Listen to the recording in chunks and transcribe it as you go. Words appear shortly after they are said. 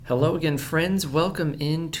Hello again, friends. Welcome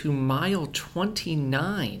into mile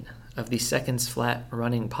 29 of the Seconds Flat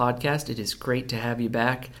Running podcast. It is great to have you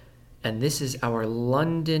back. And this is our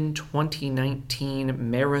London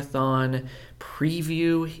 2019 marathon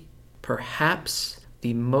preview, perhaps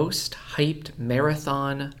the most hyped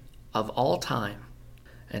marathon of all time.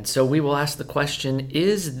 And so we will ask the question,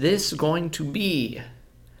 is this going to be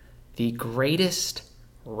the greatest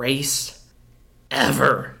race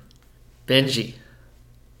ever? Benji,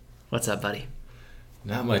 what's up, buddy?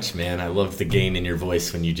 Not much, man. I loved the gain in your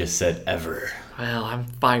voice when you just said ever. Well, I'm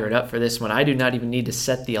fired up for this one. I do not even need to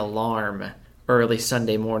set the alarm early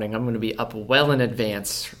Sunday morning. I'm going to be up well in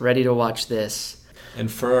advance, ready to watch this. And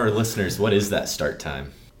for our listeners, what is that start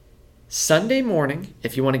time? Sunday morning,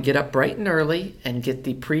 if you want to get up bright and early and get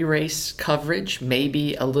the pre-race coverage,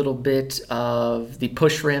 maybe a little bit of the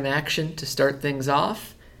push rim action to start things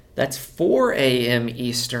off, that's 4 a.m.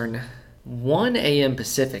 Eastern, 1 a.m.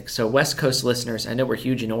 Pacific. So West Coast listeners, I know we're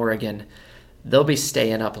huge in Oregon. They'll be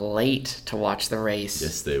staying up late to watch the race.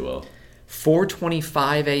 Yes, they will.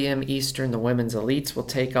 4:25 a.m. Eastern, the women's elites will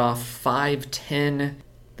take off. 5:10,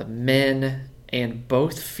 the men, and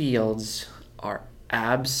both fields are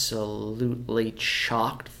absolutely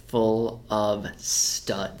chocked full of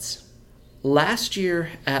studs. Last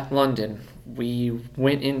year at London, we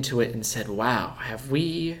went into it and said, wow, have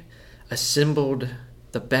we assembled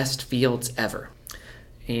the best fields ever?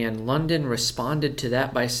 And London responded to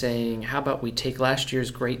that by saying, how about we take last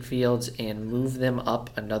year's great fields and move them up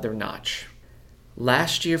another notch?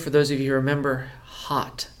 Last year, for those of you who remember,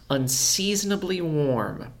 hot, unseasonably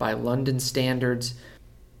warm by London standards.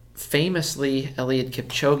 Famously, Eliud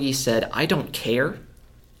Kipchoge said, I don't care.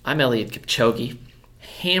 I'm Eliud Kipchoge.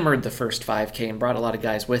 Hammered the first 5K and brought a lot of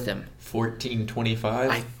guys with him. 14:25?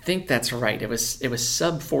 I think that's right. It was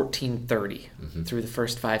sub 14:30 through the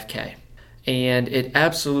first 5K. And it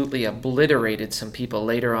absolutely obliterated some people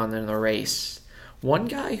later on in the race. One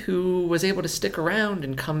guy who was able to stick around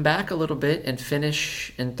and come back a little bit and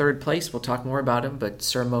finish in third place, we'll talk more about him, but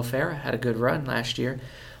Sir Mo Farah had a good run last year.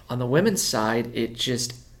 On the women's side, it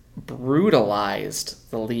just brutalized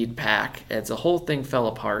the lead pack as the whole thing fell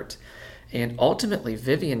apart. And ultimately,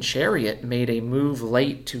 Vivian Chariot made a move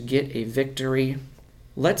late to get a victory.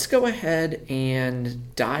 Let's go ahead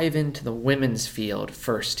and dive into the women's field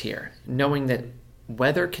first here, knowing that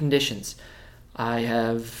weather conditions, I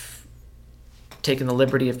have taken the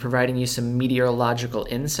liberty of providing you some meteorological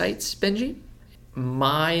insights, Benji.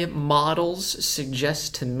 My models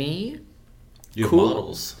suggest to me... You have cool.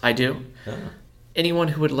 models? I do. Oh. Anyone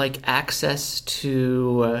who would like access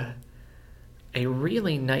to... a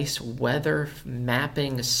really nice weather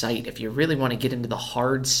mapping site, if you really want to get into the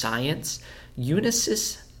hard science,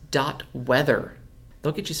 unisys.weather.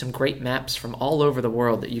 They'll get you some great maps from all over the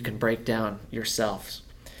world that you can break down yourselves.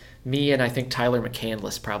 Me and I think Tyler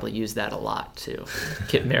McCandless probably use that a lot to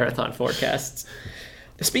get marathon forecasts.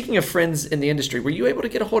 Speaking of friends in the industry, were you able to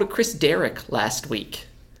get a hold of Chris Derrick last week?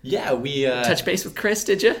 Yeah, we... Touch base with Chris,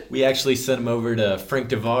 did you? We actually sent him over to Frank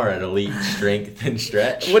DeVar at Elite Strength and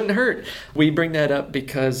Stretch. Wouldn't hurt. We bring that up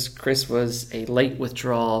because Chris was a late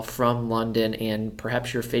withdrawal from London and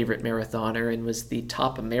perhaps your favorite marathoner and was the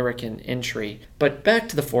top American entry. But back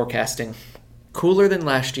to the forecasting. Cooler than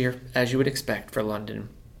last year, as you would expect for London.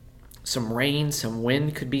 Some rain, some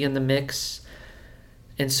wind could be in the mix.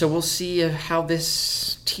 And so we'll see how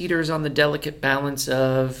this teeters on the delicate balance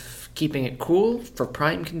of keeping it cool for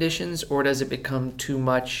prime conditions, or does it become too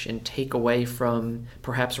much and take away from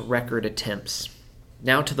perhaps record attempts?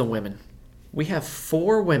 Now to the women. We have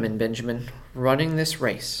 4 women, Benjamin, running this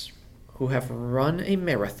race who have run a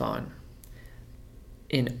marathon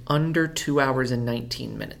in under 2 hours and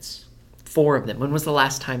 19 minutes. 4 of them. When was the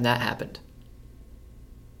last time that happened?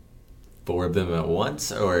 4 of them at once?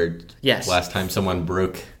 Or yes. Last time someone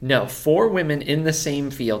broke? No, 4 women in the same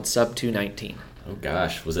field, sub 2:19. Oh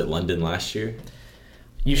gosh, was it London last year?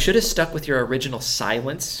 You should have stuck with your original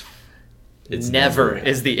silence. It's never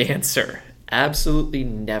is the answer. Absolutely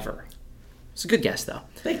never. It's a good guess, though.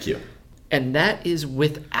 Thank you. And that is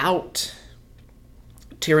without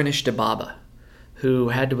Tiranish Dibaba, who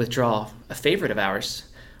had to withdraw, a favorite of ours,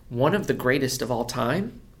 one of the greatest of all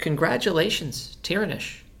time. Congratulations,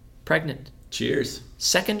 Tiranish. Pregnant. Cheers.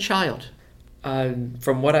 Second child.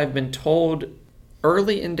 From what I've been told,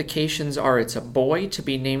 early indications are it's a boy to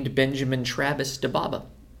be named Benjamin Travis Dibaba,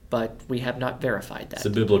 but we have not verified that. It's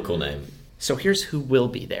a biblical name. So here's who will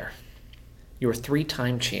be there. Your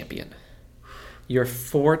 3-time champion. Your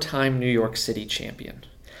 4-time New York City champion.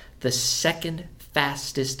 The second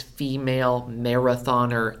fastest female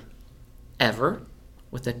marathoner ever,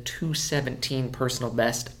 with a 2:17 personal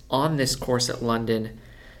best on this course at London.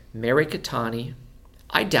 Mary Katani.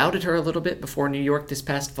 I doubted her a little bit before New York this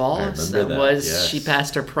past fall. I remember that, yes. She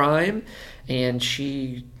passed her prime, and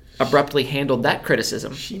she abruptly handled that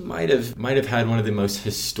criticism. She might have had one of the most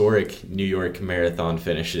historic New York marathon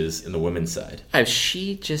finishes in the women's side.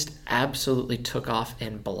 She just absolutely took off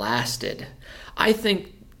and blasted. I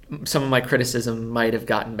think some of my criticism might have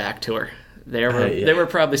gotten back to her. There were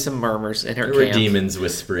probably some murmurs in her camp. There were demons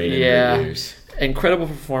whispering in her ears. Incredible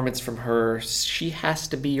performance from her. She has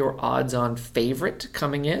to be your odds-on favorite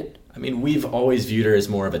coming in. I mean, we've always viewed her as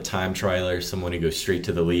more of a time trialer, someone who goes straight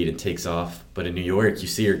to the lead and takes off. But in New York, you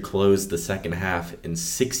see her close the second half in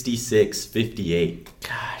 66:58.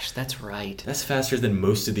 Gosh, that's right. That's faster than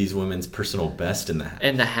most of these women's personal best in the half.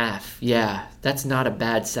 In the half, yeah. That's not a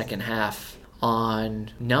bad second half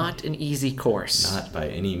on not an easy course. Not by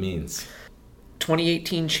any means.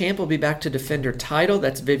 2018 champ will be back to defend her title.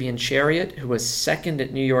 That's Vivian Chariot, who was second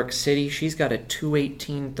at New York City. She's got a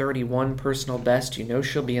 2:18:31 personal best. You know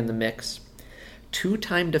she'll be in the mix.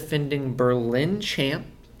 Two-time defending Berlin champ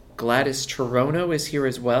Gladys Cherono is here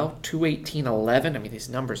as well. 2:18:11. I mean, these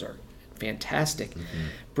numbers are fantastic. Mm-hmm.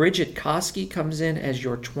 Bridget Koski comes in as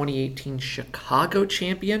your 2018 Chicago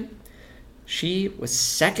champion. She was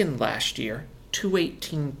second last year.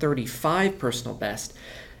 2:18:35 personal best.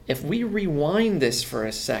 If we rewind this for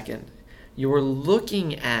a second, you're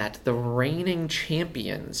looking at the reigning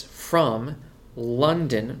champions from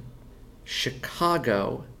London,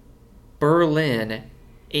 Chicago, Berlin,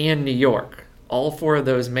 and New York. All four of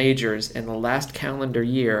those majors in the last calendar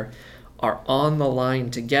year are on the line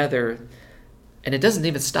together. And it doesn't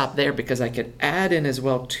even stop there, because I could add in as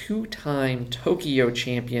well two-time Tokyo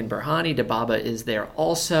champion Berhane Dibaba is there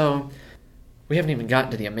also. We haven't even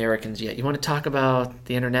gotten to the Americans yet. You want to talk about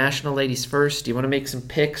the international ladies first? Do you want to make some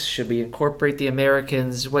picks? Should we incorporate the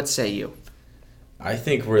Americans? What say you? I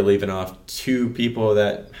think we're leaving off two people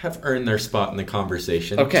that have earned their spot in the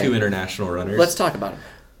conversation. Okay. Two international runners. Let's talk about them.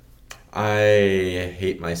 I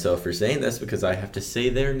hate myself for saying this because I have to say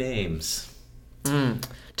their names.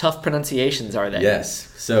 Tough pronunciations, are they?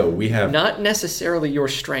 Yes. So we have... Not necessarily your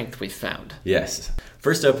strength, we've found. Yes.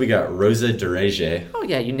 First up, we got Rosa Dereje. Oh,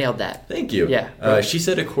 yeah, you nailed that. Thank you. Yeah. She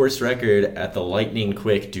set a course record at the Lightning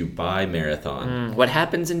Quick Dubai Marathon. What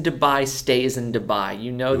happens in Dubai stays in Dubai.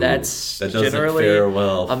 You know that generally fare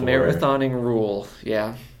well a marathoning rule.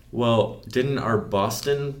 Yeah. Well, didn't our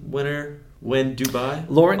Boston winner win Dubai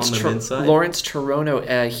Lawrence on the men's side? Lawrence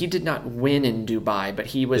Cherono, he did not win in Dubai, but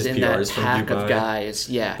he was in that pack of guys.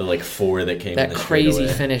 Yeah. The four that came in that the crazy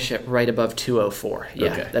straightaway. Finish at right above 2:04.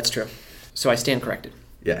 Yeah, Okay. That's true. So I stand corrected.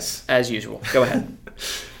 Yes. As usual. Go ahead.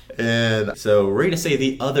 And so we're going to say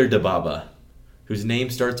the other Dibaba, whose name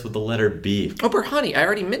starts with the letter B. Oh, Berhane, I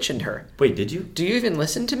already mentioned her. Wait, did you? Do you even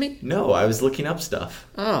listen to me? No, I was looking up stuff.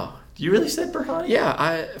 Oh. You really said Berhane?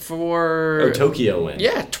 Yeah, Tokyo win.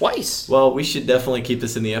 Yeah, twice. Well, we should definitely keep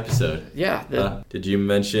this in the episode. Yeah. Did you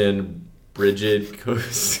mention Bridget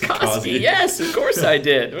Koski? Yes, of course I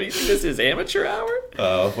did. What do you think this is, amateur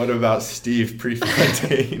hour? What about Steve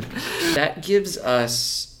Prefontaine? That gives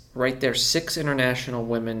us, right there, 6 international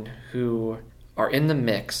women who are in the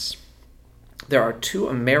mix. There are 2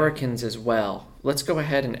 Americans as well. Let's go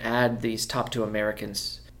ahead and add these top 2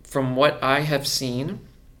 Americans. From what I have seen,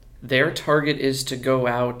 their target is to go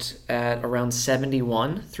out at around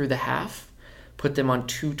 71 through the half, put them on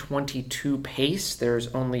 2:22 pace.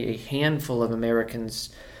 There's only a handful of Americans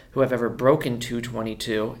who have ever broken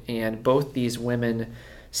 2:22, and both these women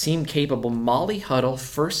seem capable. Molly Huddle,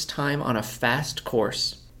 first time on a fast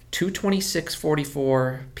course,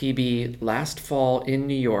 2:26:44 PB last fall in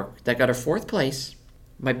New York. That got her 4th place.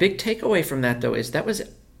 My big takeaway from that, though, is that was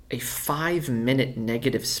a 5-minute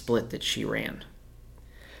negative split that she ran.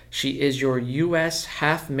 She is your U.S.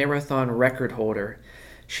 half marathon record holder.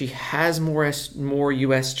 She has more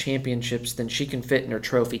U.S. championships than she can fit in her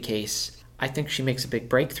trophy case. I think she makes a big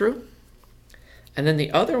breakthrough. And then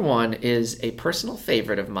the other one is a personal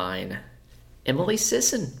favorite of mine, Emily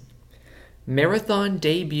Sisson. Marathon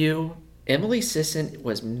debut. Emily Sisson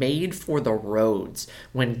was made for the roads.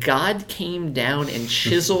 When God came down and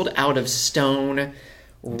chiseled out of stone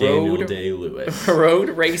Daniel Day-Lewis. road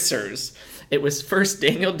racers. It was first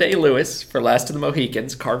Daniel Day-Lewis for Last of the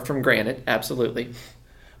Mohicans, carved from granite, absolutely.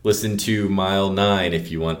 Listen to Mile 9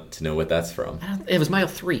 if you want to know what that's from. It was Mile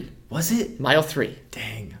 3. Was it? Mile 3.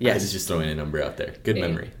 Dang. Yes. I was just throwing a number out there. Good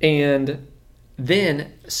memory. And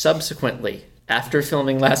then, subsequently, after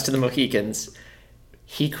filming Last of the Mohicans,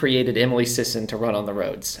 he created Emily Sisson to run on the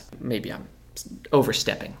roads. Maybe I'm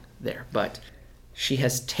overstepping there, but she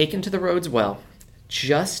has taken to the roads well.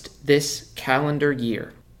 Just this calendar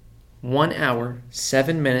year, 1 hour,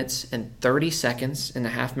 7 minutes, and 30 seconds in the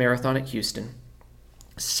half marathon at Houston.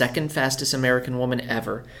 Second fastest American woman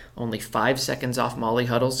ever, only 5 seconds off Molly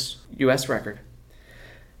Huddle's U.S. record.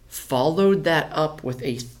 Followed that up with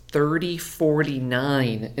a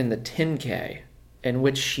 30:49 in the 10K, in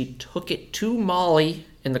which she took it to Molly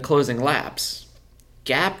in the closing laps,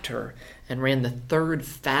 gapped her, and ran the third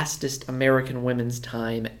fastest American women's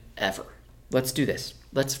time ever. Let's do this.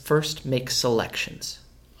 Let's first make selections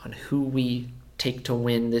on who we take to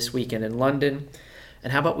win this weekend in London.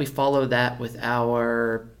 And how about we follow that with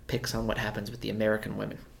our picks on what happens with the American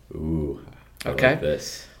women? Ooh, I okay. like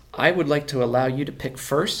this. I would like to allow you to pick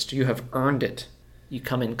first. You have earned it. You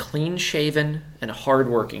come in clean-shaven and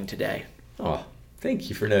hardworking today. Oh, thank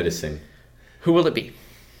you for noticing. Who will it be?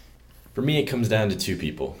 For me, it comes down to two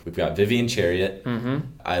people. We've got Vivian Chariot. Mm-hmm.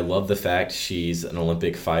 I love the fact she's an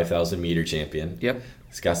Olympic 5,000-meter champion. Yep.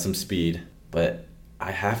 She's got some speed, but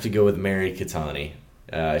I have to go with Mary Keitany.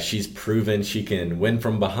 She's proven she can win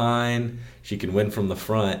from behind. She can win from the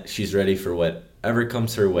front. She's ready for whatever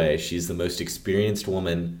comes her way. She's the most experienced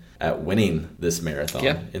woman at winning this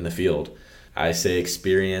marathon in the field. I say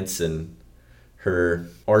experience and her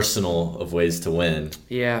arsenal of ways to win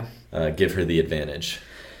give her the advantage.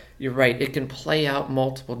 You're right. It can play out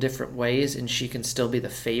multiple different ways, and she can still be the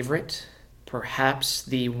favorite. Perhaps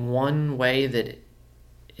the one way that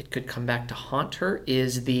it could come back to haunt her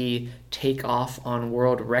is the takeoff on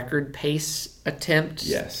world record pace attempt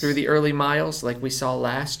through the early miles like we saw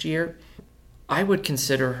last year. I would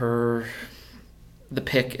consider her the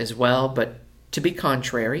pick as well, but to be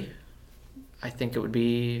contrary, I think it would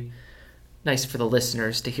be nice for the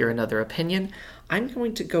listeners to hear another opinion. I'm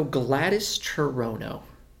going to go Gladys Cherono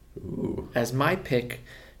as my pick.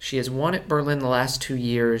 She has won at Berlin the last 2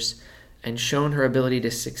 years and shown her ability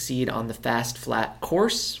to succeed on the fast flat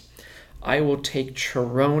course. I will take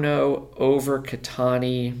Cherono over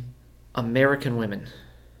Keitany. American women.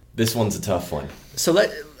 This one's a tough one. So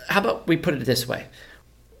how about we put it this way?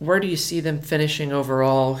 Where do you see them finishing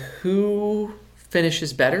overall? Who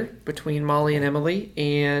finishes better between Molly and Emily?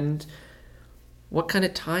 And what kind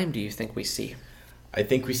of time do you think we see? I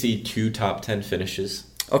think we see 2 top 10 finishes.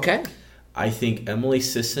 Okay. I think Emily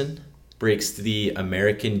Sisson breaks the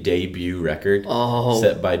American debut record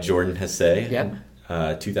set by Jordan Hesse in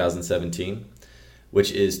 2017,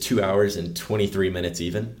 which is 2 hours and 23 minutes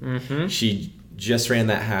even. Mm-hmm. She just ran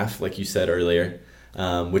that half, like you said earlier,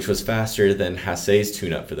 which was faster than Hasse's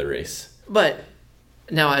tune-up for the race. But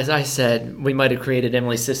now, as I said, we might have created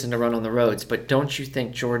Emily Sisson to run on the roads, but don't you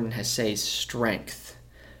think Jordan Hasse's strength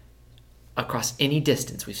across any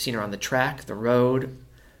distance, we've seen her on the track, the road,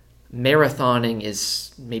 marathoning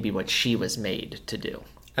is maybe what she was made to do.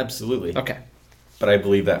 Absolutely. Okay. But I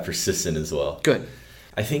believe that for Sisson as well. Good.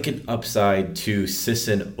 I think an upside to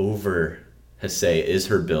Sisson over Hesse is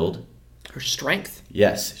her build. Her strength.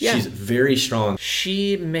 Yes. Yeah. She's very strong.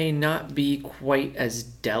 She may not be quite as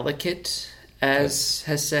delicate as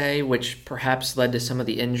Hesse, which perhaps led to some of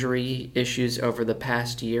the injury issues over the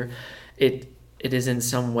past year. It is in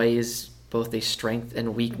some ways both a strength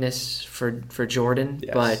and weakness for Jordan.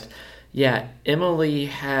 Yes. But yeah, Emily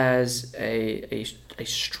has a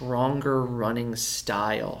stronger running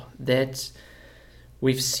style that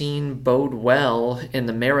we've seen bode well in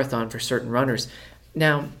the marathon for certain runners.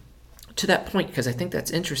 Now, to that point, because I think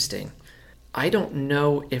that's interesting, I don't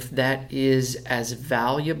know if that is as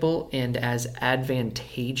valuable and as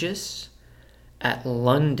advantageous at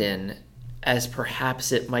London as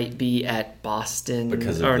perhaps it might be at Boston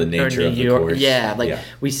because of the nature of the course. Yeah,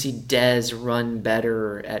 we see Des run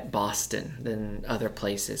better at Boston than other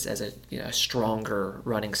places as a stronger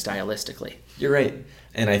running stylistically. You're right.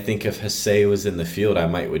 And I think if Hesse was in the field,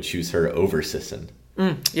 I would choose her over Sisson.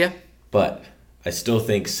 Yeah. But I still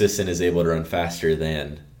think Sisson is able to run faster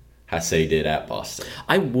than Hesse did at Boston.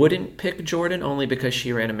 I wouldn't pick Jordan only because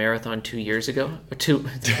she ran a marathon 2 years ago. 2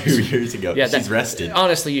 years ago. Yeah, she's rested.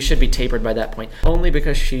 Honestly, you should be tapered by that point. Only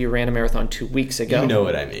because she ran a marathon 2 weeks ago. You know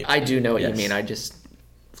what I mean. I do know what you mean. I just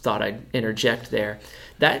thought I'd interject there.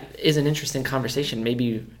 That is an interesting conversation.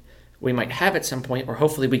 Maybe we might have at some point, or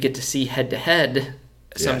hopefully we get to see head-to-head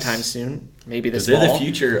sometime soon. Maybe this fall. They're the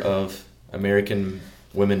future of American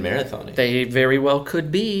women marathoning. They very well could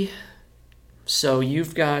be. So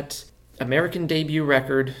you've got American debut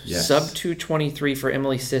record, sub 2:23 for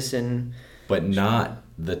Emily Sisson. But not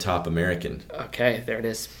the top American. Okay, there it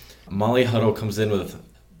is. Molly Huddle comes in with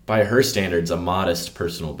by her standards, a modest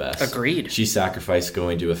personal best. Agreed. She sacrificed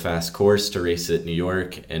going to a fast course to race at New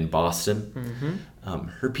York and Boston.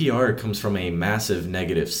 Her PR comes from a massive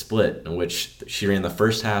negative split in which she ran the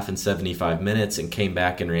first half in 75 minutes and came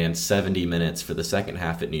back and ran 70 minutes for the second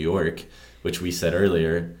half at New York, which we said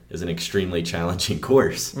earlier is an extremely challenging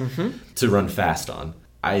course to run fast on.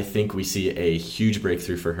 I think we see a huge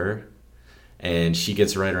breakthrough for her, and she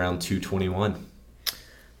gets right around 2:21.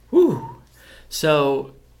 Whew.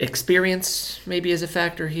 So experience maybe is a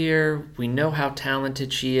factor here. We know how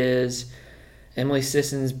talented she is. Emily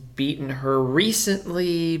Sisson's beaten her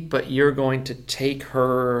recently, but you're going to take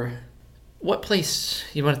her... What place?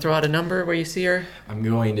 You want to throw out a number where you see her? I'm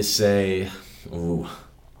going to say,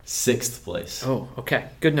 6th place. Oh, okay.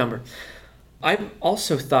 Good number. I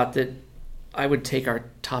also thought that I would take our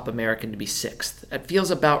top American to be 6th. That feels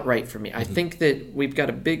about right for me. I think that we've got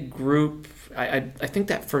a big group. I think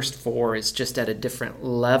that first 4 is just at a different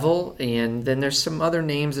level, and then there's some other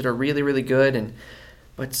names that are really, really good,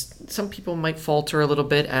 but some people might falter a little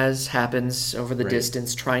bit, as happens over the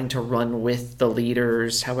distance, trying to run with the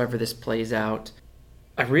leaders, however this plays out.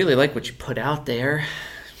 I really like what you put out there.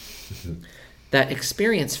 That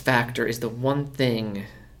experience factor is the one thing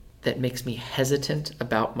that makes me hesitant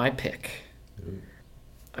about my pick.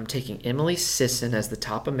 I'm taking Emily Sisson as the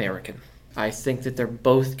top American. I think that they're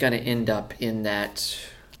both going to end up in that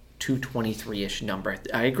 223-ish number.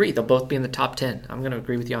 I agree. They'll both be in the top 10. I'm going to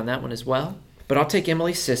agree with you on that one as well. But I'll take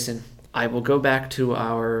Emily Sisson. I will go back to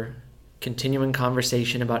our continuing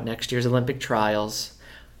conversation about next year's Olympic trials.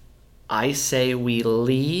 I say we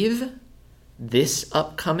leave this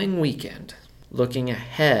upcoming weekend, looking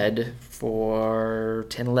ahead for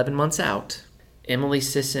 10, 11 months out, Emily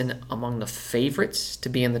Sisson among the favorites to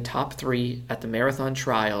be in the top 3 at the marathon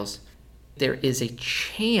trials. There is a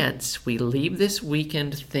chance we leave this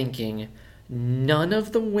weekend thinking none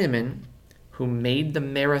of the women who made the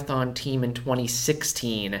marathon team in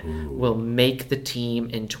 2016 will make the team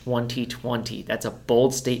in 2020. That's a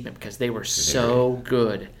bold statement because they were so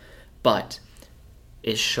good. But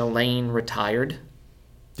is Shalane retired?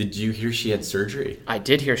 Did you hear she had surgery? I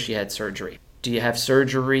did hear she had surgery. Do you have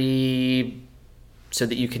surgery so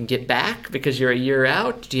that you can get back because you're a year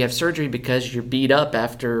out? Do you have surgery because you're beat up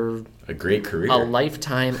after a great career, a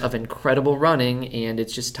lifetime of incredible running, and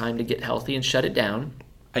it's just time to get healthy and shut it down?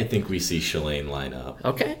 I think we see Shalane line up.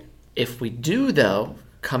 Okay. If we do, though,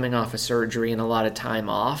 coming off of surgery and a lot of time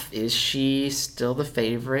off, is she still the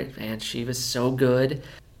favorite? And she was so good.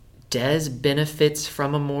 Des benefits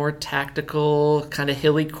from a more tactical, kind of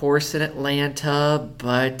hilly course in Atlanta,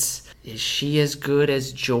 but is she as good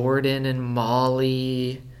as Jordan and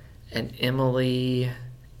Molly and Emily,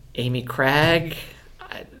 Amy Cragg?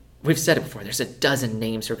 We've said it before. There's a dozen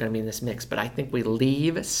names who are going to be in this mix, but I think we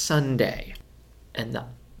leave Sunday, and the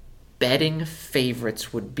betting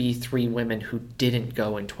favorites would be 3 women who didn't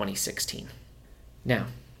go in 2016. Now,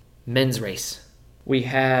 men's race. We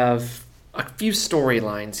have a few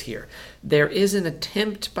storylines here. There is an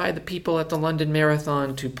attempt by the people at the London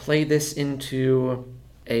Marathon to play this into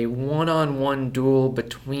a one-on-one duel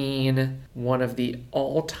between one of the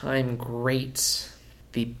all-time greats,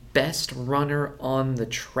 the best runner on the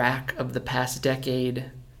track of the past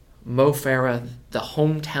decade, Mo Farah, the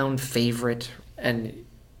hometown favorite, and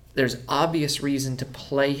there's obvious reason to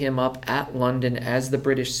play him up at London as the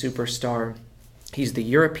British superstar. He's the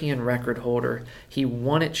European record holder. He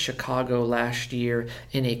won at Chicago last year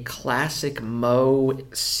in a classic Mo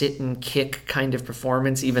sit and kick kind of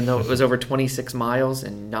performance, even though it was over 26 miles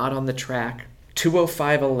and not on the track.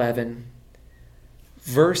 2:05:11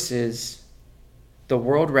 versus the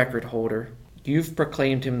world record holder. You've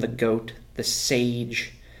proclaimed him the GOAT, the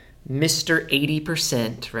sage, Mr.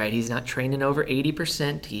 80%, right? He's not training over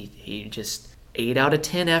 80%. He just 8 out of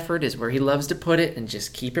 10 effort is where he loves to put it and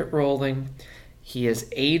just keep it rolling. He is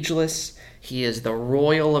ageless. He is the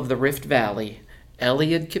royal of the Rift Valley,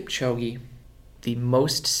 Eliud Kipchoge, the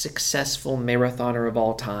most successful marathoner of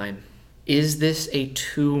all time. Is this a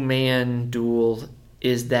 2-man duel?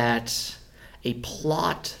 Is that a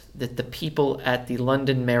plot that the people at the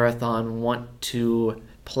London Marathon want to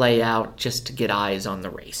play out just to get eyes on the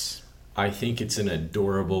race? I think it's an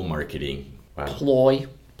adorable marketing ploy.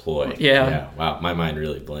 Yeah. Wow, my mind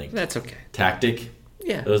really blanked. That's okay. Tactic?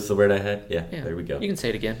 Yeah. That was the word I had? Yeah, there we go. You can say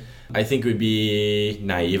it again. I think it would be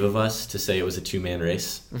naive of us to say it was a 2-man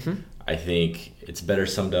race. Mm-hmm. I think it's better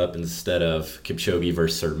summed up instead of Kipchoge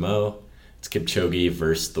versus Sir Mo. It's Kipchoge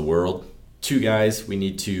versus the world. 2 guys we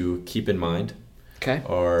need to keep in mind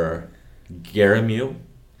are Garamil.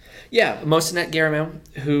 Yeah, Mosinat Garamel,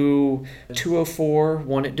 who 204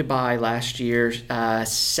 won at Dubai last year,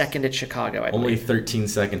 second at Chicago, I Only believe. 13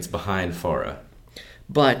 seconds behind Farah.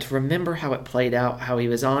 But remember how it played out, how he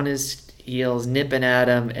was on his heels, nipping at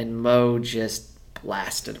him, and Mo just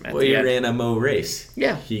blasted him at Well, the he end. ran a Mo race.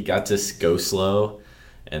 Yeah. He got to go slow,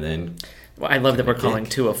 and then... Well, I love that we're kick. calling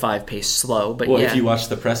 205 pace slow, but Well, yeah. if you watch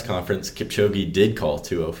the press conference, Kipchoge did call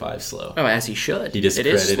 205 slow. Oh, as he should. He It is slow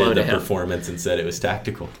discredited to the him. performance and said it was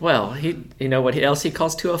tactical. Well, you know what else he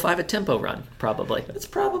calls 205 a tempo run, probably. That's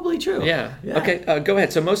probably true. Yeah. Okay, go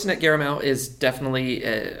ahead. So Mosinat Garamel is definitely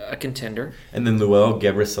a contender. And then Luel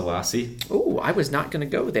Gebrselassie. Oh, I was not going to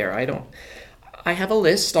go there. I have a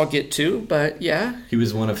list I'll get to, but yeah. He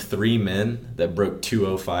was one of 3 men that broke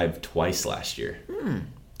 205 twice last year.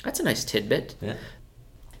 That's a nice tidbit. Yeah.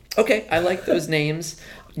 Okay, I like those names.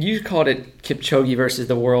 You called it Kipchoge versus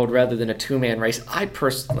the world rather than a two-man race. I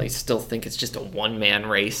personally still think it's just a one-man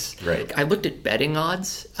race. Right. I looked at betting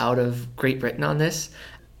odds out of Great Britain on this.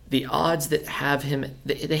 The odds that have him,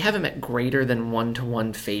 they have him at greater than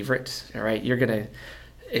 1-to-1 favorite. All right, you're gonna,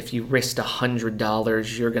 if you risked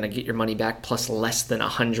 $100, you're gonna get your money back plus less than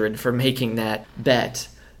 100 for making that bet.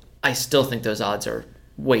 I still think those odds are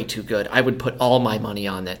way too good. I would put all my money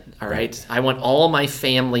on it. All right. I want all my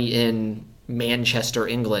family in Manchester,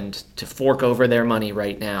 England, to fork over their money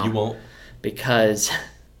right now. You won't. Because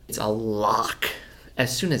it's a lock.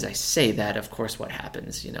 As soon as I say that, of course, what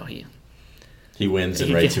happens? You know, He wins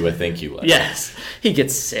and writes you a thank you letter. Yes, he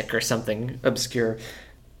gets sick or something obscure.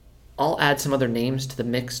 I'll add some other names to the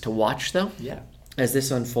mix to watch, though. Yeah. As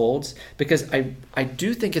this unfolds, because I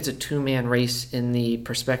do think it's a two-man race in the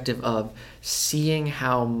perspective of seeing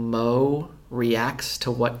how Mo reacts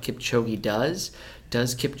to what Kipchoge does.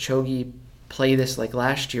 Does Kipchoge play this like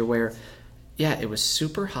last year where, yeah, it was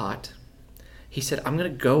super hot. He said, I'm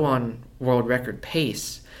going to go on world record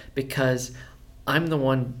pace because I'm the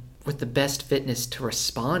one with the best fitness to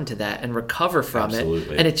respond to that and recover from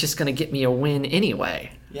Absolutely. it. And it's just going to get me a win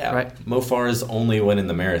anyway. Yeah. Right? Mo Farah's only win in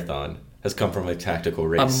the marathon has come from a tactical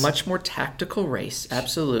race. A much more tactical race,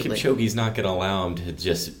 absolutely. Kipchoge's not going to allow him to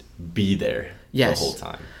just be there Yes. the whole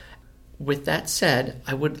time. With that said,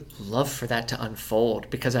 I would love for that to unfold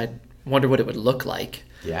because I wonder what it would look like.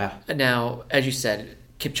 Yeah. Now, as you said,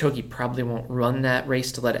 Kipchoge probably won't run that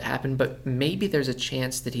race to let it happen, but maybe there's a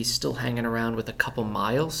chance that he's still hanging around with a couple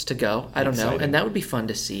miles to go. I don't know, and that would be fun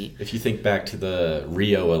to see. If you think back to the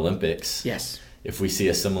Rio Olympics, Yes. if we see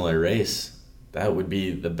a similar race, that would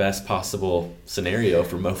be the best possible scenario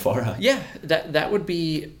for Mo Farah. Yeah, that would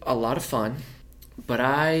be a lot of fun, but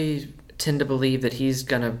I tend to believe that he's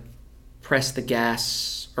going to press the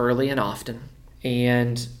gas early and often.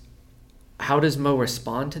 And how does Mo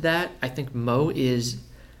respond to that? I think Mo is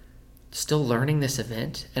still learning this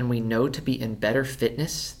event, and we know to be in better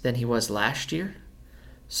fitness than he was last year.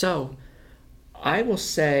 So I will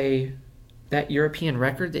say that European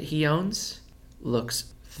record that he owns looks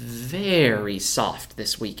very soft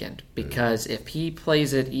this weekend, because if he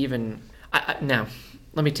plays it even... Now,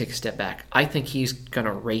 let me take a step back. I think he's going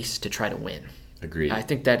to race to try to win. Agreed. I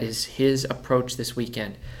think that is his approach this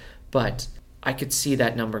weekend, but I could see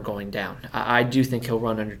that number going down. I do think he'll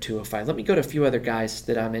run under 205. Let me go to a few other guys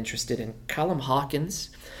that I'm interested in. Callum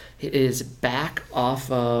Hawkins is back off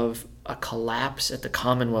of a collapse at the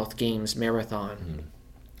Commonwealth Games marathon,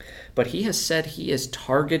 but he has said he is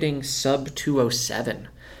targeting sub 207.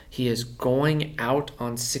 He is going out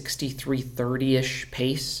on 63:30-ish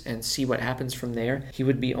pace and see what happens from there. He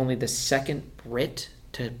would be only the second Brit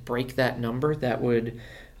to break that number. That would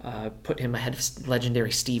put him ahead of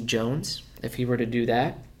legendary Steve Jones if he were to do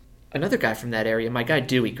that. Another guy from that area, my guy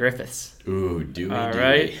Dewey Griffiths. Ooh, Dewey. All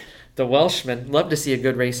right. The Welshman. Love to see a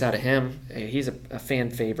good race out of him. He's a fan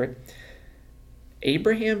favorite.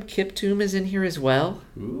 Abraham Kiptoum is in here as well.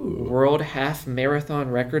 Ooh. World half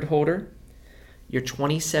marathon record holder. Your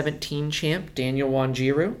 2017 champ, Daniel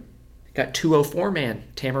Wanjiru. Got 204 man,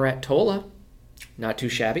 Tamarat Tola. Not too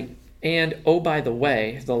shabby. And, oh, by the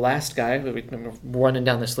way, the last guy, I'm running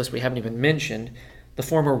down this list we haven't even mentioned, the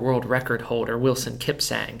former world record holder, Wilson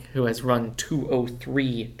Kipsang, who has run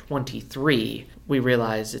 2:03:23. We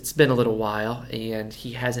realize it's been a little while, and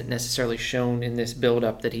he hasn't necessarily shown in this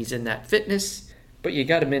build-up that he's in that fitness, but you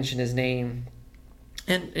got to mention his name.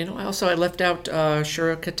 And, I left out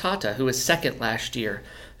Shura Katata, who was second last year,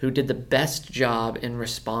 who did the best job in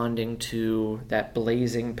responding to that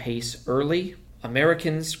blazing pace early.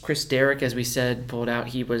 Americans, Chris Derrick, as we said, pulled out.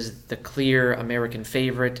 He was the clear American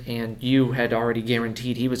favorite, and you had already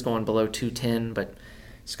guaranteed he was going below 210, but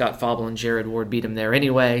Scott Fauble and Jared Ward beat him there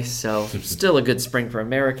anyway, so still a good spring for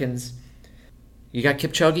Americans. You got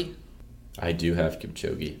Kipchoge? I do have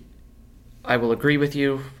Kipchoge. I will agree with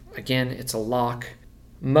you. Again, it's a lock.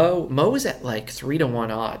 Mo is at like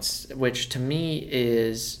 3-1 odds, which to me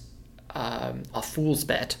is a fool's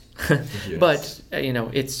bet. Yes. But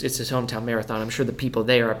it's his hometown marathon. I'm sure the people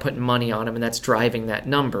there are putting money on him, and that's driving that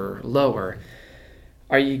number lower.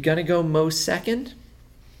 Are you gonna go Mo second?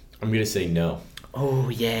 I'm gonna say no. Oh,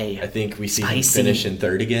 yay! I think we see Spicy. him finish in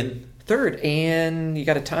third again. Third, and you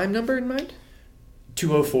got a time number in mind?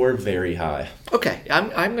 2:04, very high. Okay,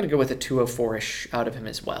 I'm gonna go with a 2:04-ish out of him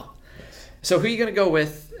as well. So who are you gonna go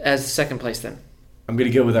with as second place then? I'm gonna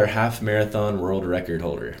go with our half marathon world record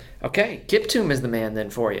holder. Okay, Kiptoum is the man then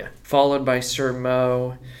for you, followed by Sir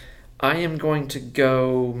Mo. I am going to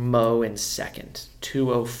go Mo in second,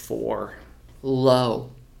 2:04,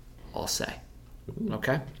 low, I'll say.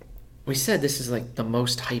 Okay. We said this is like the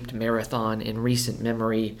most hyped marathon in recent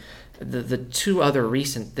memory. The two other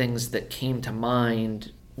recent things that came to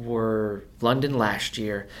mind were London last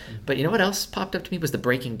year. But you know what else popped up to me was the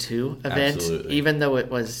Breaking 2 event. Absolutely. Even though it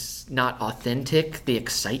was not authentic, the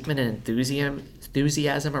excitement and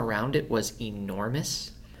enthusiasm around it was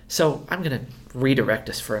enormous. So I'm going to redirect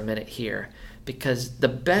us for a minute here, because the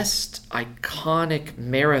best iconic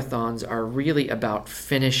marathons are really about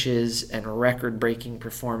finishes and record-breaking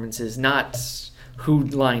performances, not who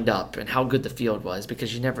lined up and how good the field was,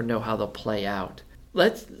 because you never know how they'll play out.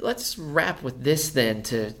 Let's wrap with this then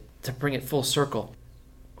to bring it full circle.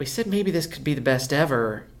 We said maybe this could be the best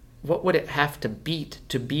ever. What would it have to beat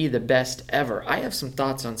to be the best ever? I have some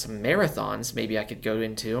thoughts on some marathons maybe I could go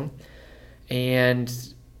into. And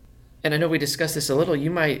I know we discussed this a little.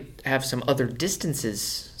 You might have some other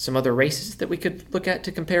distances, some other races that we could look at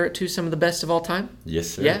to compare it to some of the best of all time?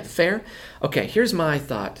 Yes, sir. Yeah, fair? Okay, here's my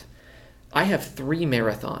thought. I have 3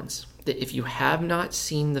 marathons that if you have not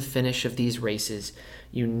seen the finish of these races,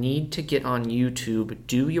 you need to get on YouTube,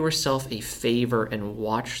 do yourself a favor, and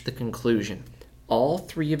watch the conclusion. All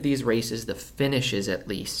 3 of these races, the finishes at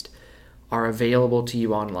least, are available to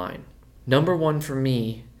you online. Number 1 for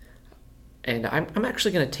me, and I'm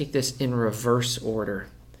actually going to take this in reverse order,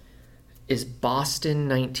 is Boston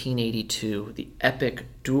 1982, the epic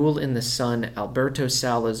Duel in the Sun, Alberto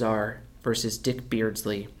Salazar versus Dick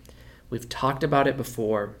Beardsley. We've talked about it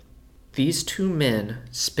before. These 2 men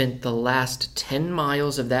spent the last 10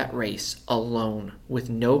 miles of that race alone, with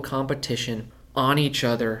no competition, on each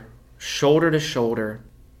other, shoulder to shoulder.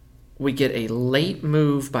 We get a late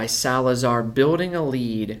move by Salazar building a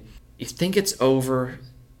lead. You think it's over.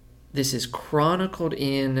 This is chronicled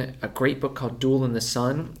in a great book called Duel in the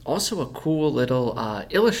Sun. Also a cool little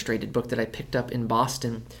illustrated book that I picked up in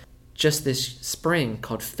Boston just this spring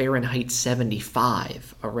called Fahrenheit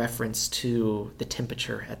 75, a reference to the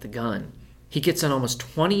temperature at the gun. He gets an almost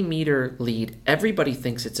 20-meter lead. Everybody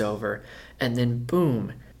thinks it's over. And then,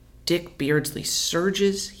 boom, Dick Beardsley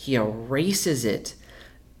surges. He erases it.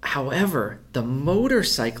 However, the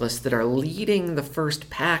motorcyclists that are leading the first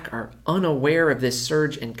pack are unaware of this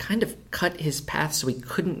surge and kind of cut his path so he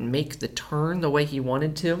couldn't make the turn the way he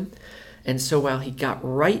wanted to. And so while he got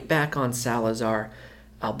right back on Salazar,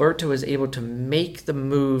 Alberto is able to make the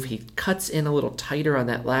move. He cuts in a little tighter on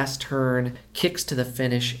that last turn, kicks to the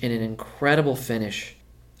finish in an incredible finish.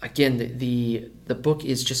 Again, the book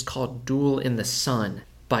is just called Duel in the Sun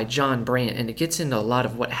by John Brandt, and it gets into a lot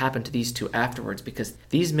of what happened to these 2 afterwards, because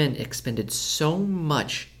these men expended so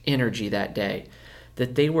much energy that day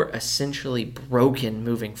that they were essentially broken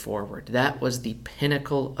moving forward. That was the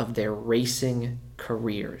pinnacle of their racing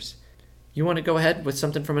careers. You want to go ahead with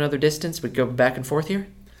something from another distance? We go back and forth here?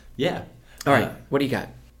 Yeah. All right. What do you got?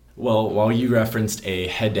 Well, while you referenced a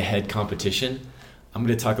head-to-head competition, I'm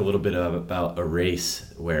going to talk a little bit about a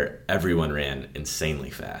race where everyone ran insanely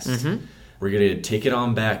fast. Mm-hmm. We're going to take it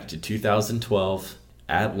on back to 2012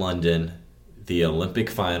 at London, the Olympic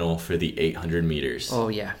final for the 800 meters. Oh,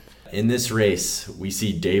 yeah. In this race, we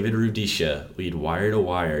see David Rudisha lead wire to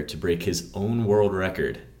wire to break his own world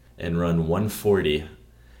record and run 140.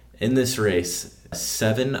 In this race,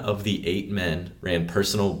 7 of the 8 men ran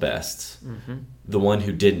personal bests. Mm-hmm. The one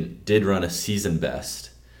who didn't did run a season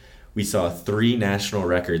best. We saw 3 national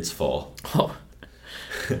records fall. Oh.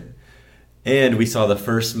 And we saw the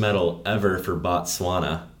first medal ever for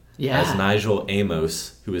Botswana, as Nigel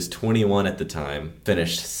Amos, who was 21 at the time,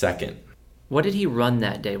 finished second. What did he run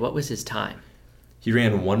that day? What was his time? He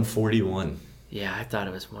ran 141. Yeah, I thought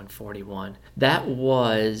it was 141. That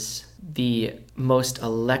was the most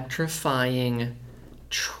electrifying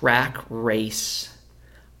track race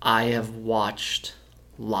I have watched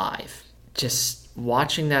live. Just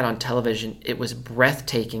watching that on television, it was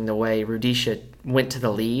breathtaking the way Rudisha went to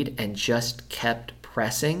the lead and just kept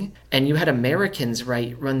pressing. And you had Americans,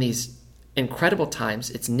 right, run these incredible times.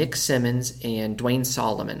 It's Nick Simmons and Dwayne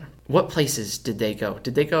Solomon. What places did they go?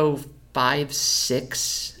 Did they go 5,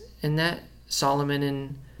 6 in that? Solomon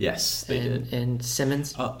and Yes, they did. And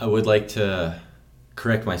Simmons? I would like to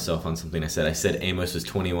correct myself on something I said. I said Amos was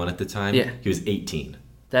 21 at the time. Yeah. He was 18.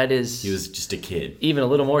 That is... He was just a kid. Even a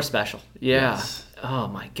little more special. Yeah. Yes. Oh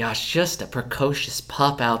my gosh, just a precocious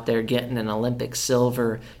pup out there getting an Olympic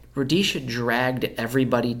silver. Rhodesia dragged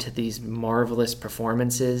everybody to these marvelous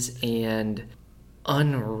performances, and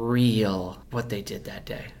unreal what they did that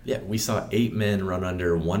day. Yeah, we saw 8 men run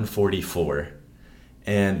under 144.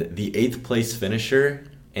 And the 8th place finisher,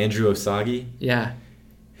 Andrew Osagi, Yeah.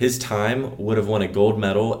 his time would have won a gold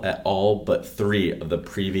medal at all but 3 of the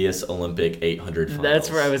previous Olympic 800 finals.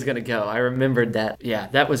 That's where I was going to go. I remembered that. Yeah,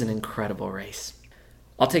 that was an incredible race.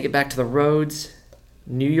 I'll take it back to the roads.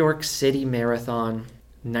 New York City Marathon,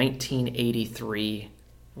 1983.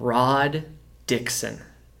 Rod Dixon.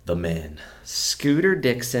 The man. Scooter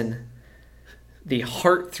Dixon, the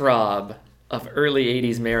heartthrob of early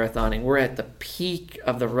 80s marathoning. We're at the peak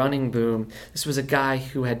of the running boom. This was a guy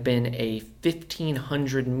who had been a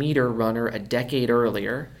 1,500-meter runner a decade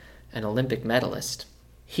earlier, an Olympic medalist.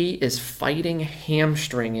 He is fighting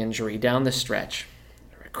hamstring injury down the stretch.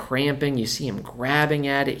 Cramping, you see him grabbing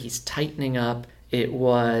at it, he's tightening up. This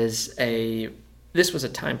was a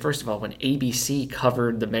time, first of all, when ABC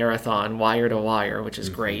covered the marathon wire to wire, which is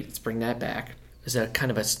great. Let's bring that back. It was a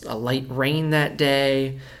kind of a light rain that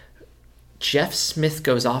day. Jeff Smith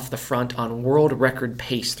goes off the front on world record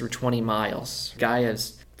pace through 20 miles. Guy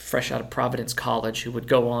is fresh out of Providence College who would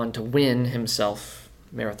go on to win himself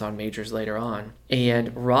marathon majors later on.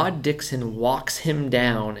 And Rod Dixon walks him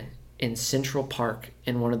down in Central Park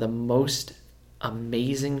in one of the most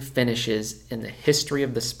amazing finishes in the history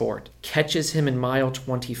of the sport. Catches him in mile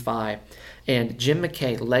 25, and Jim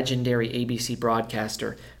McKay, legendary ABC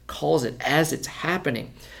broadcaster, calls it as it's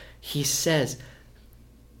happening. He says,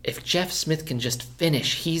 if Jeff Smith can just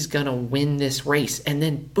finish, he's gonna win this race. And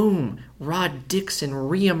then boom, Rod Dixon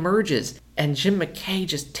reemerges, and Jim McKay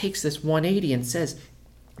just takes this 180 and says,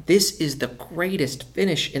 this is the greatest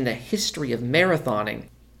finish in the history of marathoning.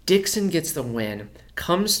 Dixon gets the win,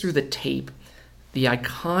 comes through the tape, the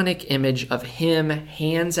iconic image of him,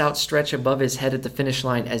 hands outstretched above his head at the finish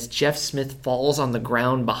line as Jeff Smith falls on the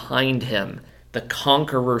ground behind him, the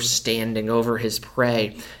conqueror standing over his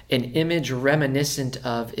prey. An image reminiscent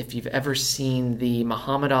of, if you've ever seen the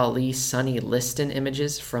Muhammad Ali Sonny Liston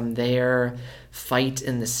images from their fight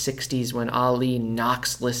in the 60s when Ali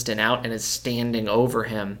knocks Liston out and is standing over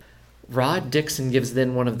him. Rod Dixon gives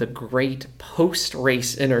then one of the great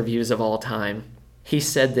post-race interviews of all time. He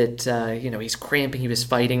said that, he's cramping, he was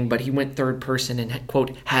fighting, but he went third person and,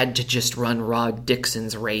 quote, had to just run Rod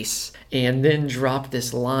Dixon's race. And then dropped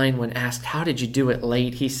this line when asked, how did you do it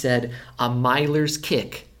late? He said, a miler's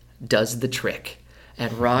kick does the trick.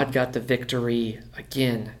 And Rod got the victory.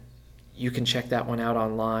 Again, you can check that one out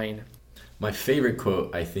online. My favorite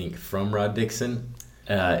quote, I think, from Rod Dixon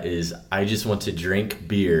is, I just want to drink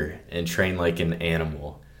beer and train like an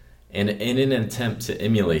animal. And in an attempt to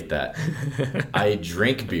emulate that, I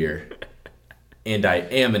drink beer and I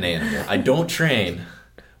am an animal. I don't train,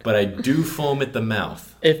 but I do foam at the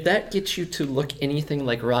mouth. If that gets you to look anything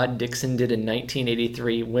like Rod Dixon did in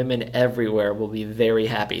 1983, women everywhere will be very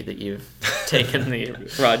happy that you've taken the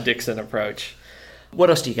Rod Dixon approach. What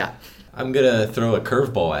else do you got? I'm going to throw a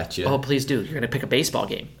curveball at you. Oh, please do. You're going to pick a baseball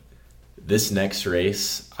game. This next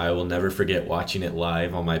race, I will never forget watching it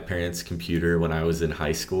live on my parents' computer when I was in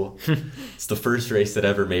high school. It's the first race that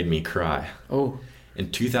ever made me cry. Oh.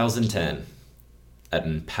 In 2010,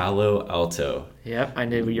 at Palo Alto. Yep, I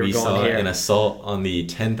knew you were we going saw here. An assault on the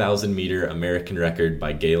 10,000-meter American record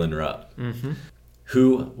by Galen Rupp,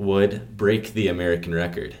 who would break the American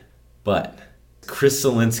record. But Chris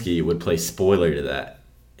Zielinski would play spoiler to that,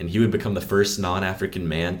 and he would become the first non-African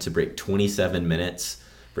man to break 27 minutes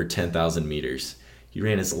for 10,000 meters. He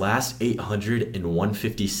ran his last 800 in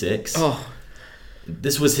 156. Oh.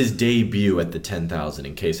 This was his debut at the 10,000,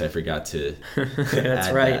 in case I forgot to That's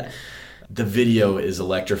add right. that. The video is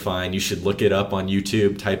electrifying. You should look it up on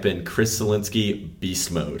YouTube. Type in Chris Zielinski beast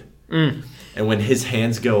mode. And when his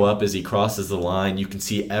hands go up as he crosses the line, you can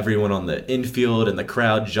see everyone on the infield and the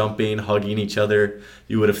crowd jumping, hugging each other.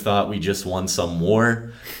 You would have thought we just won some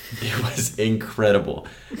war. It was incredible.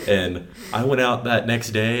 And I went out that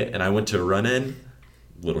next day and I went to Run In,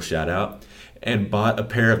 little shout out, and bought a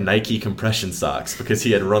pair of Nike compression socks because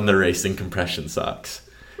he had run the race in compression socks.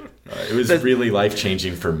 It was really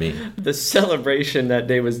life-changing for me. The celebration that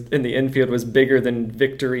day was in the infield was bigger than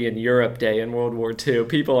Victory in Europe Day in World War II.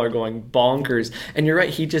 People are going bonkers. And you're right,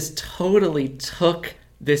 he just totally took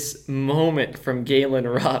this moment from Galen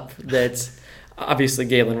Rupp that's obviously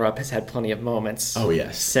Galen Rupp has had plenty of moments. Oh,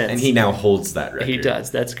 yes. Since. And he now holds that record. He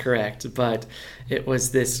does. That's correct. But it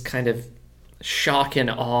was this kind of shock and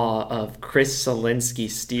awe of Chris Solinsky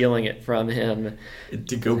stealing it from him.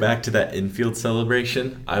 To go back to that infield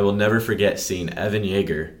celebration, I will never forget seeing Evan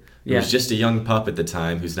Yeager, who was just a young pup at the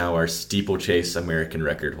time, who's now our steeplechase American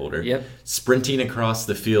record holder, sprinting across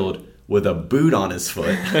the field with a boot on his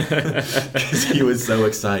foot because he was so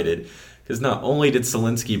excited. Because not only did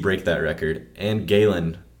Solinsky break that record and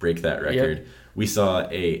Galen break that record, we saw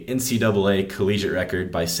a NCAA collegiate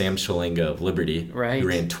record by Sam Shalinga of Liberty, who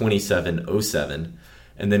ran 27:07.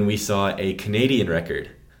 And then we saw a Canadian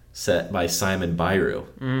record set by Simon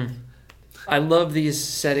Bairu. I love these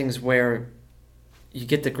settings where you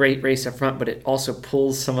get the great race up front, but it also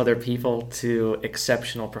pulls some other people to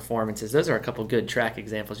exceptional performances. Those are a couple good track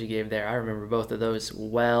examples you gave there. I remember both of those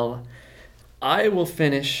well. I will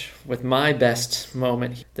finish with my best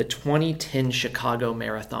moment, the 2010 Chicago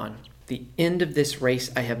Marathon. The end of this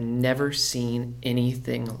race, I have never seen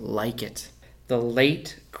anything like it. The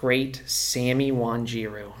late, great Sammy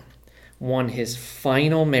Wanjiru won his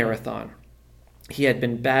final marathon. He had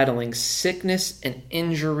been battling sickness and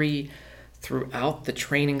injury throughout the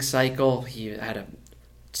training cycle. He had a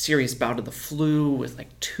serious bout of the flu with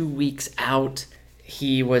like 2 weeks out.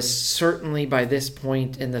 He was certainly by this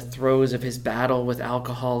point in the throes of his battle with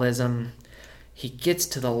alcoholism. He gets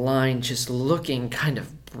to the line just looking kind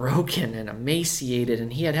of broken and emaciated,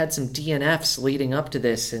 and he had had some DNFs leading up to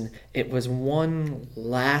this, and it was one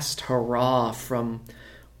last hurrah from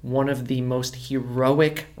one of the most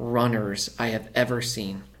heroic runners I have ever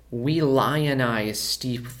seen. We lionize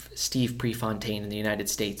Steve Prefontaine in the United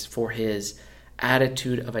States for his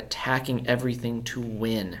attitude of attacking everything to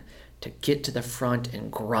win, to get to the front and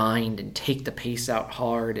grind and take the pace out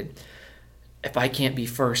hard. And if I can't be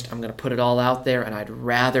first, I'm going to put it all out there, and I'd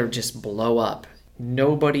rather just blow up.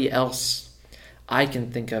 Nobody else I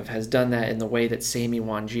can think of has done that in the way that Sammy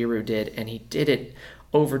Wanjiru did, and he did it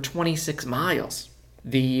over 26 miles.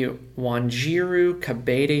 The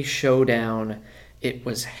Wanjiru-Kabede showdown, it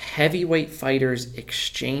was heavyweight fighters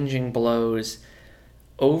exchanging blows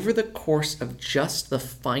over the course of just the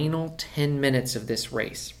final 10 minutes of this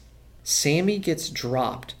race. Sammy gets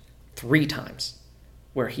dropped 3 times,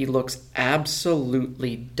 where he looks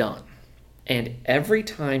absolutely done. And every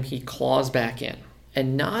time he claws back in.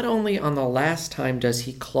 And not only on the last time does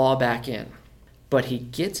he claw back in, but he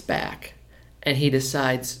gets back and he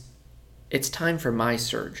decides, it's time for my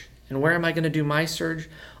surge. And where am I going to do my surge?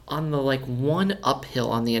 On the one uphill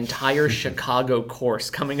on the entire Chicago course,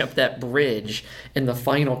 coming up that bridge in the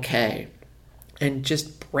final K, and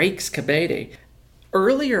just breaks Kabede.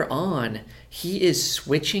 Earlier on, he is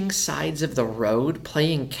switching sides of the road,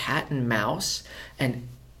 playing cat and mouse, and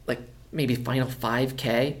maybe final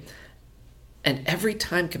 5K. And every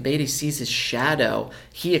time Kabede sees his shadow,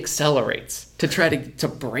 he accelerates to try to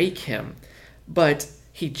break him. But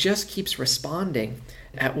he just keeps responding.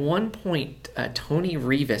 At one point, Tony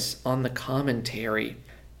Rivas on the commentary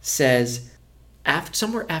says,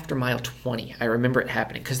 somewhere after mile 20, I remember it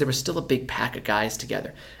happening, because there was still a big pack of guys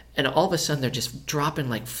together. And all of a sudden, they're just dropping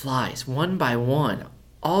like flies, one by one.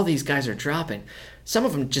 All these guys are dropping. Some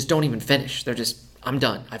of them just don't even finish. They're just, I'm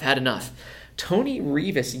done. I've had enough. Tony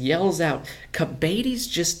Rivas yells out, Kabede's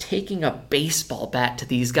just taking a baseball bat to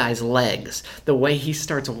these guys' legs. The way he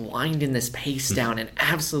starts winding this pace down and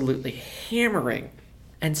absolutely hammering.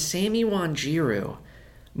 And Sammy Wanjiru,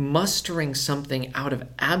 mustering something out of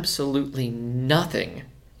absolutely nothing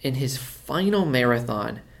in his final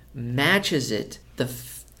marathon, matches it. The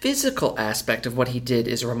physical aspect of what he did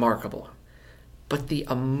is remarkable. But the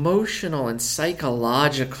emotional and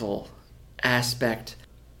psychological aspect,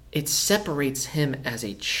 it separates him as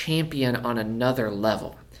a champion on another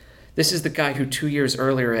level. This is the guy who 2 years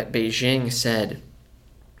earlier at Beijing said,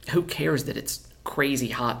 who cares that it's crazy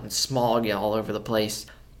hot and smog all over the place?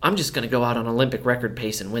 I'm just going to go out on Olympic record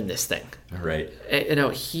pace and win this thing. Right.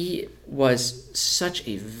 He was such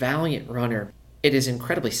a valiant runner. It is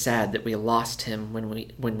incredibly sad that we lost him when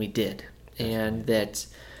we did, and that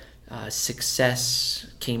success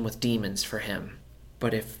came with demons for him.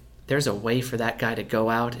 But if there's a way for that guy to go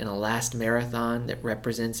out in a last marathon that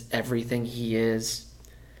represents everything he is,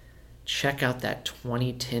 check out that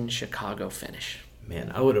 2010 Chicago finish.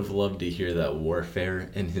 Man, I would have loved to hear that warfare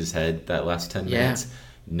in his head that last 10 minutes,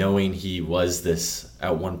 knowing he was this,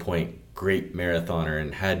 at one point, great marathoner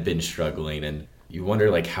and had been struggling. And you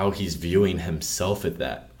wonder, how he's viewing himself at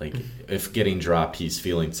that. If getting dropped, he's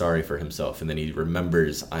feeling sorry for himself. And then he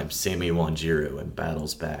remembers, I'm Sammy Wanjiru, and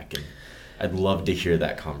battles back. And I'd love to hear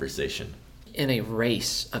that conversation. in a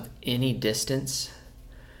race of any distance,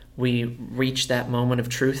 we reach that moment of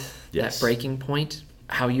truth, Yes. that breaking point.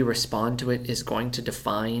 How you respond to it is going to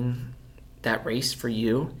define that race for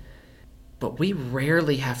you. But we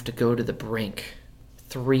rarely have to go to the brink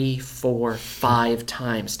 3, 4, 5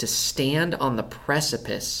 times to stand on the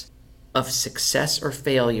precipice of success or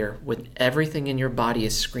failure when everything in your body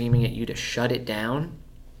is screaming at you to shut it down,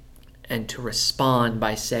 and to respond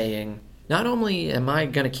by saying, not only am I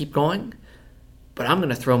going to keep going, but I'm going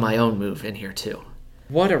to throw my own move in here too.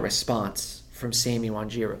 What a response from Sammy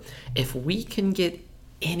Wanjiru. If we can get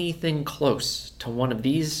anything close to one of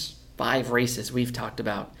these 5 races we've talked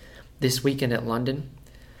about this weekend at London,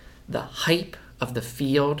 the hype of the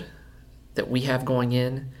field that we have going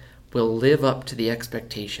in will live up to the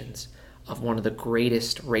expectations of one of the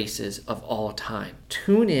greatest races of all time.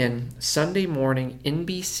 Tune in Sunday morning,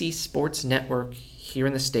 NBC Sports Network here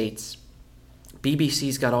in the States.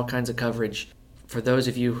 BBC's got all kinds of coverage for those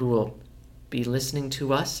of you who will be listening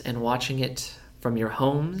to us and watching it from your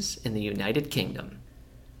homes in the United Kingdom.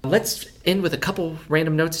 Let's end with a couple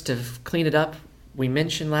random notes to clean it up. We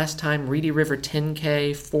mentioned last time Reedy River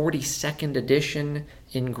 10K 42nd edition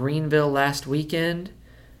in Greenville last weekend.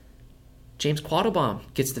 James Quattlebaum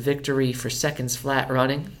gets the victory for seconds flat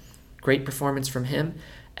running. Great performance from him.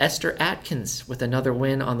 Esther Atkins with another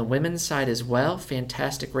win on the women's side as well.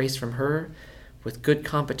 Fantastic race from her with good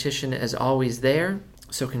competition as always there.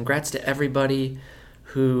 So congrats to everybody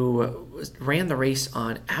who ran the race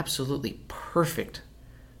on absolutely perfect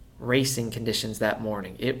racing conditions that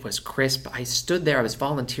morning. It was crisp. I stood there, I was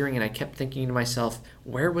volunteering, and I kept thinking to myself,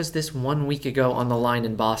 where was this 1 week ago on the line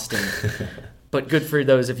in Boston? But good for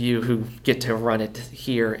those of you who get to run it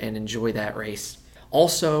here and enjoy that race.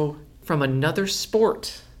 Also, from another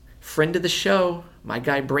sport, friend of the show, my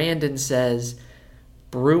guy Brandon says,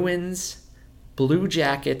 Bruins Blue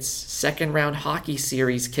Jackets second round hockey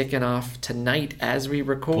series kicking off tonight as we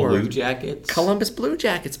record. Blue Jackets? Columbus Blue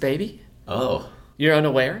Jackets, baby. Oh. You're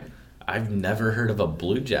unaware? I've never heard of a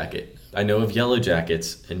blue jacket. I know of yellow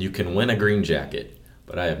jackets, and you can win a green jacket,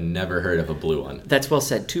 but I have never heard of a blue one. That's well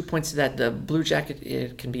said. 2 points to that. The blue jacket,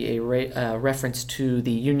 it can be a reference to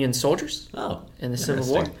the Union soldiers in the Civil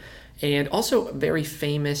War. And also a very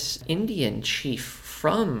famous Indian chief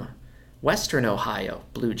from Western Ohio,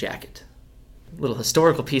 Blue Jacket. Little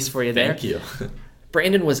historical piece for you there. Thank you.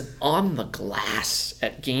 Brandon was on the glass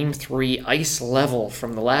at Game 3, ice level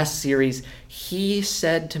from the last series. He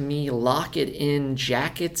said to me, lock it in,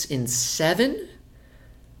 Jackets in 7.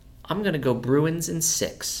 I'm going to go Bruins in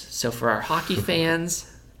 6. So for our hockey fans,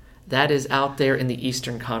 that is out there in the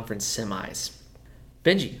Eastern Conference semis.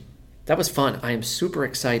 Benji, that was fun. I am super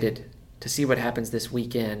excited to see what happens this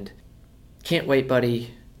weekend. Can't wait,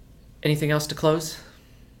 buddy. Anything else to close?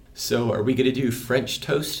 So are we going to do French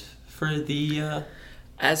toast for the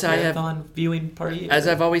marathon viewing party? As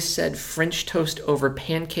I've always said, French toast over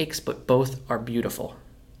pancakes, but both are beautiful.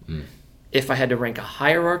 If I had to rank a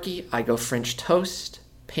hierarchy, I go French toast,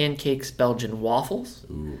 pancakes, Belgian waffles.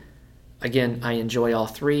 Ooh. Again, I enjoy all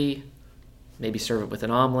 3. Maybe serve it with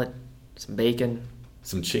an omelet, some bacon.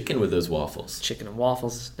 Some chicken with those waffles. Chicken and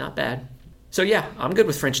waffles, not bad. So yeah, I'm good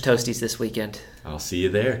with French toasties this weekend. I'll see you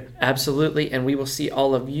there. Absolutely, and we will see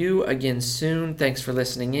all of you again soon. Thanks for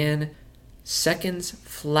listening in.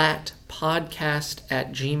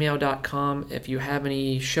 secondsflatpodcast@gmail.com. If you have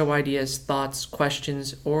any show ideas, thoughts,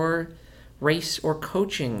 questions, or race or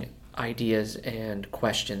coaching ideas and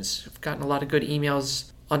questions. I've gotten a lot of good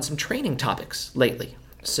emails on some training topics lately.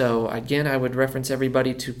 So again, I would reference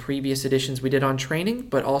everybody to previous editions we did on training,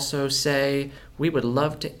 but also say we would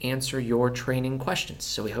love to answer your training questions.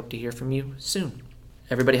 So we hope to hear from you soon.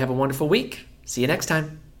 Everybody have a wonderful week. See you next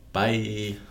time. Bye.